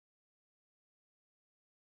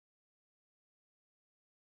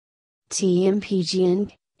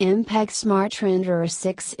TMPGEnc, MPEG Smart Renderer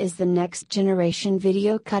 6 is the next generation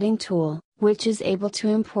video cutting tool, which is able to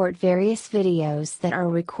import various videos that are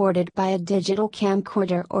recorded by a digital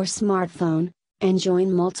camcorder or smartphone, and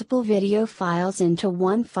join multiple video files into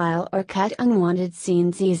one file or cut unwanted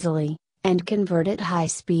scenes easily, and convert at high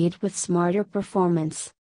speed with smarter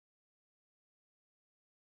performance.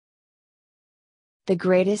 The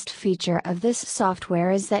greatest feature of this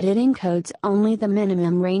software is that it encodes only the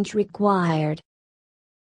minimum range required.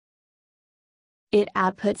 It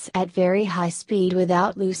outputs at very high speed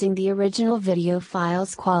without losing the original video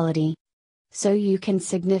file's quality. So you can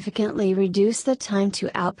significantly reduce the time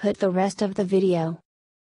to output the rest of the video.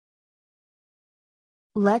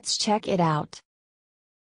 Let's check it out.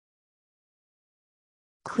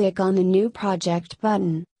 Click on the New Project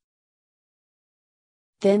button.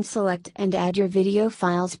 Then select and add your video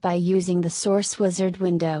files by using the Source Wizard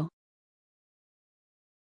window.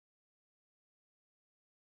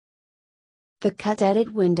 The Cut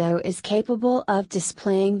Edit window is capable of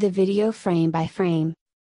displaying the video frame by frame.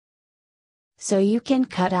 So you can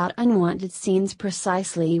cut out unwanted scenes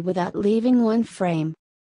precisely without leaving one frame.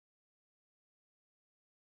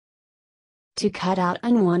 To cut out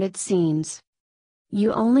unwanted scenes,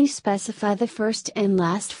 you only specify the first and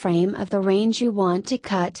last frame of the range you want to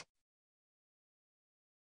cut.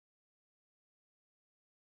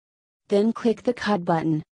 Then click the Cut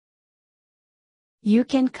button. You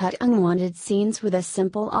can cut unwanted scenes with a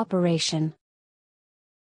simple operation.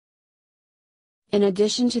 In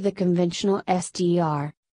addition to the conventional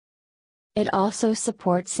SDR, it also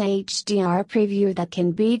supports HDR Preview that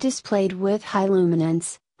can be displayed with high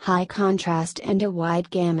luminance, high contrast and a wide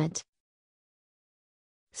gamut.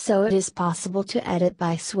 So it is possible to edit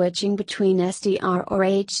by switching between SDR or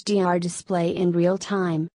HDR display in real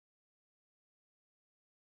time.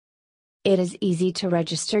 It is easy to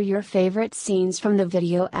register your favorite scenes from the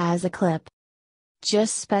video as a clip.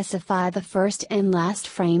 Just specify the first and last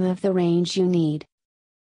frame of the range you need.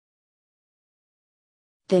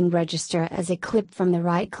 Then register as a clip from the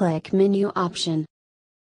right-click menu option.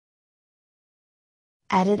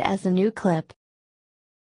 Add it as a new clip.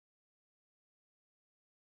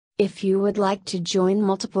 If you would like to join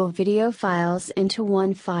multiple video files into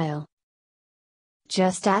one file,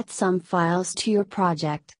 just add some files to your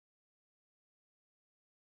project.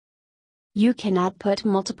 You can output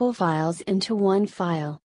multiple files into one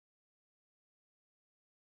file.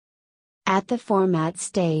 At the Format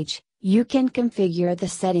stage, you can configure the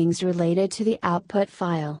settings related to the output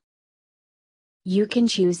file. You can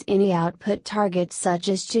choose any output target such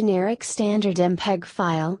as generic standard MPEG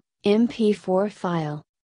file, MP4 file,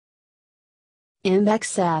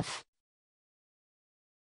 MXF,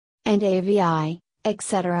 and AVI,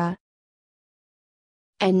 etc.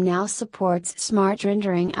 And now supports smart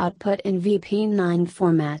rendering output in VP9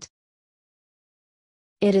 format.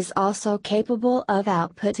 It is also capable of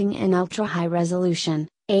outputting an ultra-high resolution,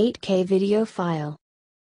 8K video file.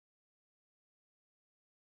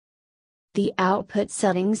 The output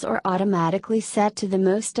settings are automatically set to the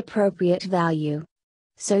most appropriate value,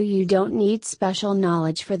 so you don't need special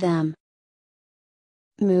knowledge for them.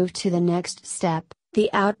 Move to the next step, the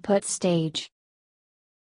output stage.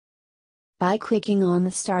 By clicking on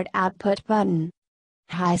the Start Output button,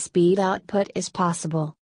 high-speed output is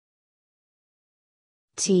possible.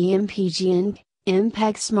 TMPGEnc,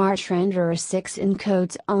 MPEG Smart Renderer 6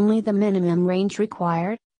 encodes only the minimum range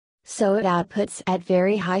required, so it outputs at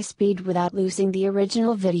very high speed without losing the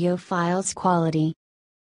original video file's quality.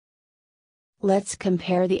 Let's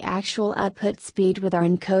compare the actual output speed with our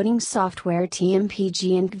encoding software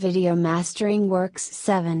TMPGEnc Video Mastering Works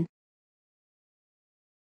 7.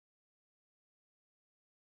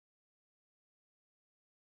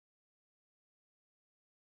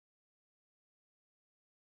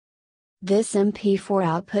 This MP4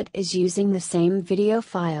 output is using the same video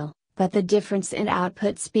file, but the difference in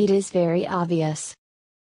output speed is very obvious.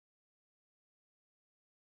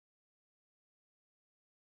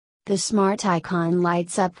 The smart icon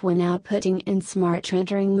lights up when outputting in smart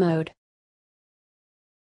rendering mode.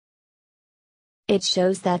 It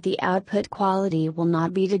shows that the output quality will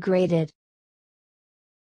not be degraded.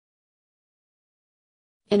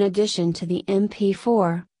 In addition to the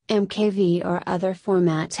MP4, MKV or other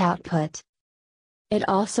formats output, it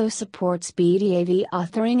also supports BDAV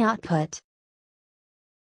authoring output.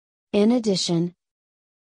 In addition,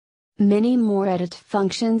 many more edit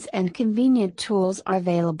functions and convenient tools are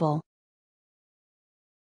available.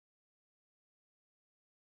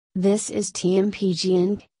 This is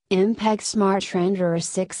TMPGEnc, MPEG Smart Renderer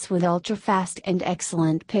 6 with ultra-fast and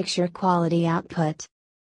excellent picture quality output.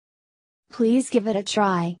 Please give it a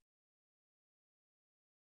try.